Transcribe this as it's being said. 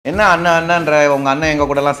என்ன அண்ணான்ற உங்க அண்ணன் எங்க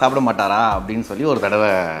கூட எல்லாம் சாப்பிட மாட்டாரா அப்படின்னு சொல்லி ஒரு தடவை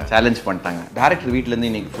சேலஞ்ச் பண்ணிட்டாங்க. டைரக்டர் வீட்ல இருந்து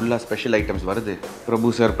இன்னைக்கு ஃபுல்லா ஸ்பெஷல் ஐட்டம்ஸ் வருது.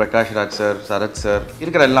 பிரபு sir, Prakash Raj sir, Sarath sir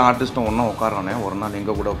இருக்கிற எல்லா ஆர்டிஸ்ட்டும் ஒன்றும் உட்காரானே, ஒரு நாள்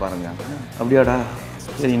எங்க கூட உட்காருங்க. அப்படியாடா,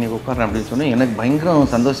 சரி இன்னைக்கு உட்காரேன் அப்படின்னு சொன்னா எனக்கு பயங்கர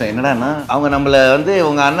சந்தோஷம். என்னடான்னா அவங்க நம்மள வந்து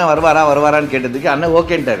உங்க அண்ணன் வருவாரான்னு கேட்டதுக்கு அண்ணன்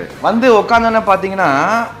ஓகேன்ட்டாரு. வந்து உட்காந்தோன்னே பார்த்தீங்கன்னா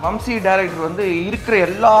வம்சி டைரக்டர் வந்து இருக்கிற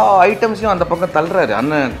எல்லா ஐட்டம்ஸையும் அந்த பக்கம் தள்ளுறாரு.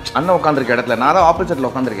 அண்ணன் உட்காந்துருக்க இடத்துல நான் தான்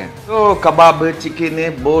ஆப்போசிட்ல உட்காந்துருக்கேன். ஸோ கபாபு, சிக்கனு,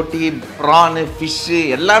 போட்டி, ப்ரானு, ஃபிஷ்ஷு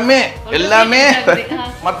எல்லாமே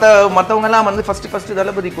மற்றவங்க எல்லாம் வந்து ஃபர்ஸ்ட்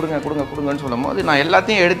தளபதி கொடுங்கன்னு சொல்லும் போது நான்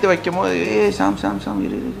எல்லாத்தையும் எடுத்து வைக்கும் போது சாம்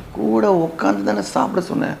இரு கூட உட்காந்து தானே சாப்பிட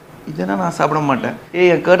சொன்னேன். இதெல்லாம் நான் சாப்பிட மாட்டேன்.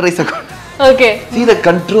 என் curd rice okay see the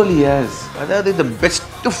control. yes அதாவது the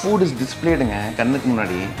best food is displayedங்க கண்ணுக்கு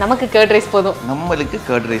முன்னாடி. நமக்கு கர்ட் ரைஸ் போதும். நம்மளுக்கு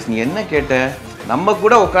கர்ட் ரைஸ். நீ என்ன கேட்ட? நம்ம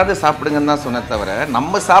கூட உட்காந்து சாப்பிடுங்கன்னு தான் சொன்ன தவிர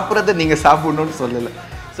நம்ம சாப்பிட்றத நீங்க சாப்பிடணும்னு சொல்லலை.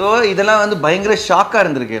 ஸோ இதெல்லாம் வந்து பயங்கர ஷாக்காக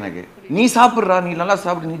இருந்திருக்கு எனக்கு. நீ சாப்பிட்றா, நீ நல்லா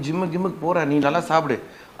சாப்பிடு, நீ ஜிம்முக்கு போகிற, நீ நல்லா சாப்பிடு.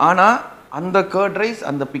 ஆனால் அந்த கர்ட் ரைஸ்,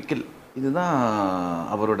 அந்த பிக்கிள், இதுதான்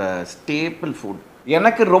அவரோட ஸ்டேபிள் ஃபுட்.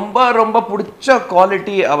 எனக்கு ரொம்ப ரொம்ப பிடிச்ச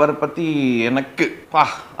குவாலிட்டி அவரை பற்றி எனக்கு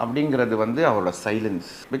அப்படிங்கிறது வந்து அவரோட சைலன்ஸ்.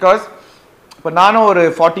 பிகாஸ் இப்போ நானும் ஒரு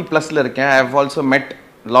 40+ இருக்கேன். ஐ ஹவ் ஆல்சோ மெட்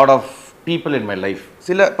lot of people in my life.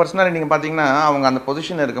 சில பர்சனாலிட்டி நீங்கள் பார்த்தீங்கன்னா அவங்க அந்த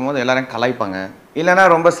பொசிஷனில் இருக்கும் போது எல்லாரும் கலாய்ப்பாங்க, இல்லைன்னா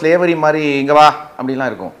ரொம்ப ஸ்லேவரி மாதிரி இங்கே வா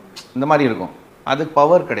அப்படிலாம் இருக்கும், இந்த மாதிரி இருக்கும். அது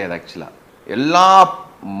பவர் கிடையாது ஆக்சுவலாக. எல்லா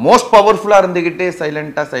மோஸ்ட் பவர்ஃபுல்லாக இருந்துக்கிட்டே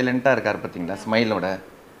சைலண்ட்டாக இருக்கார் பார்த்தீங்களா, ஸ்மைலோட.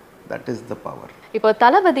 That is the power. இப்போ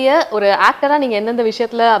தளபதியை ஒரு ஆக்டரா நீங்க எந்தெந்த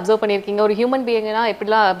விஷயத்துல அப்சர்வ் பண்ணியிருக்கீங்க, ஒரு ஹியூமன் பீயிங்கா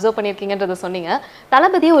எப்படிலாம் அப்சர்வ் பண்ணியிருக்கீங்கன்றத சொன்னீங்க.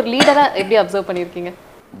 தளபதியை ஒரு லீடரா எப்படி அப்சர்வ் பண்ணியிருக்கீங்க?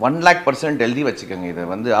 100,000% எழுதி வச்சுக்கோங்க. இது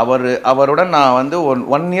வந்து அவருடன் நான் வந்து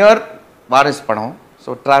 1 year வாரிஸ் படம் ஸோ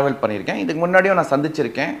ட்ராவல் பண்ணியிருக்கேன். இதுக்கு முன்னாடியும் நான்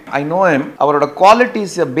சந்திச்சிருக்கேன். I know him. அவரோட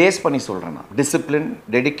குவாலிட்டிஸை பேஸ் பண்ணி சொல்கிறேன் நான். டிசிப்ளின்,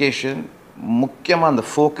 டெடிகேஷன், முக்கியமாக அந்த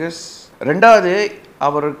ஃபோக்கஸ். ரெண்டாவது,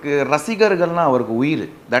 அவருக்கு ரசிகர்கள்னால் அவருக்கு உயிர்.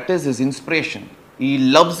 That is his inspiration. he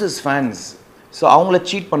loves his fans. So அவங்கள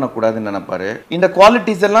சீட் பண்ணக்கூடாதுன்னு நினைப்பாரு. இந்த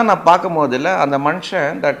குவாலிட்டிஸ் எல்லாம் நான் பார்க்கும் போதில் அந்த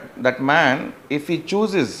மனுஷன் that man if he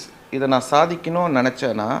chooses இதை நான் சாதிக்கணும்னு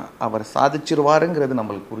நினச்சேன்னா அவர் சாதிச்சிருவாருங்கிறது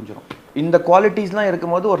நம்மளுக்கு புரிஞ்சிடும். இந்த குவாலிட்டிஸ்லாம்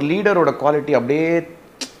இருக்கும்போது ஒரு லீடரோட குவாலிட்டி அப்படியே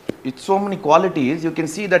it's so many qualities you can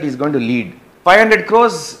see that he is going to lead. 500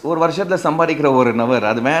 crores ஒரு வருஷத்தில் சம்பாதிக்கிற ஒரு நபர்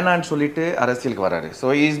அது வேணான்னு சொல்லிட்டு அரசியலுக்கு வராரு. So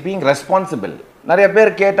he is being responsible. நிறைய பேர்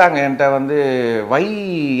கேட்டாங்க என்கிட்ட வந்து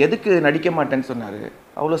எதுக்கு நடிக்க மாட்டேன்னு சொன்னார்.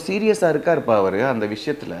 அவ்வளோ சீரியஸாக இருக்காருப்பா அவர் அந்த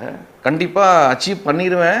விஷயத்தில். கண்டிப்பாக அச்சீவ்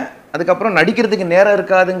பண்ணிடுவேன், அதுக்கப்புறம் நடிக்கிறதுக்கு நேரம்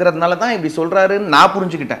இருக்காதுங்கிறதுனால தான் இப்படி சொல்கிறாருன்னு நான்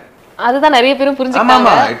புரிஞ்சுக்கிட்டேன். அதுதான் நிறைய பேரும்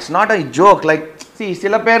புரிஞ்சுக்கிட்டாங்க. ஆமாம், it's not a joke. Like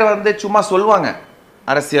சில பேர் வந்து சும்மா சொல்லுவாங்க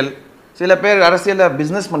அரசியல், சில பேர் அரசியலில்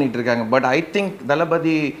பிஸ்னஸ் பண்ணிட்டு இருக்காங்க. But I think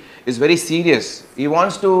Thalapathy is very serious. He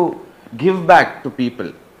wants to give back to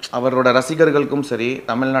people. அவரோட ரசிகர்களுக்கும் சரி,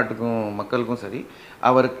 தமிழ்நாட்டுக்கும் மக்களுக்கும் சரி,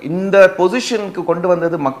 அவர் இந்த பொசிஷனுக்கு கொண்டு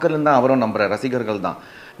வந்தது மக்கள் தான் அவரும் நம்புற ரசிகர்கள் தான்.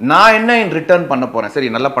 நான் என்ன இன் ரிட்டர்ன் பண்ண போகிறேன்? சரி,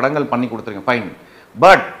 நல்ல படங்கள் பண்ணி கொடுத்துருங்க, fine.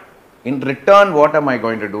 But in return what am I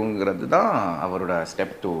going to doங்கிறது தான் அவரோட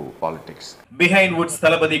step to politics. Behindwoods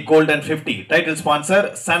Thalapathy Golden 50 title sponsor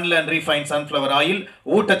Sunland Refined Sunflower Oil.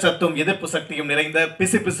 ஊட்டச்சத்தும் எதிர்ப்பு சக்தியும் நிறைந்த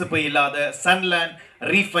பிசுபிசுப்பு இல்லாத Sunland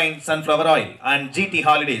Refined Sunflower Oil and GT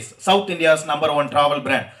Holidays, South India's #1 travel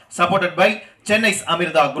brand, supported by Chennai's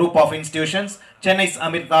Amirtha Group of Institutions. Chennai's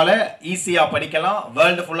Amirthaல ஈஸியா படிக்கலாம்,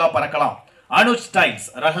 world ஃபுல்லா பறக்கலாம். Anuj styles,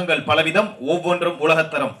 ரகங்கள் பலவிதம், ஒவ்வொன்றும்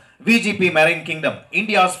உலகத்தரம். VGP Marine Kingdom,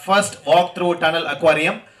 India's first walk-through tunnel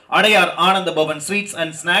aquarium. Adyar Ananda Pawan sweets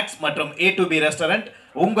and snacks மற்றும் A2B restaurant.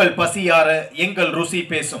 உங்கள் பசியார எங்கள் ருசி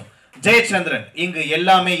பேசும். ஜெயச்சந்திரன், இங்கு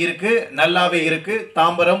எல்லாமே இருக்கு, நல்லாவே இருக்கு.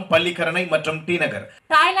 தாம்பரம், பள்ளிக்கரணை மற்றும் டி நகர்.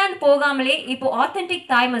 தாய்லாந்து போகாமலே இப்போ authentic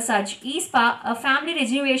Thai massage ஈஸ்பா, a family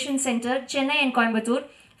rejuvenation center, Chennai and Coimbatore.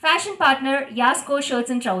 Fashion partner Yasko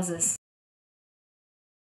Shirts and Trousers.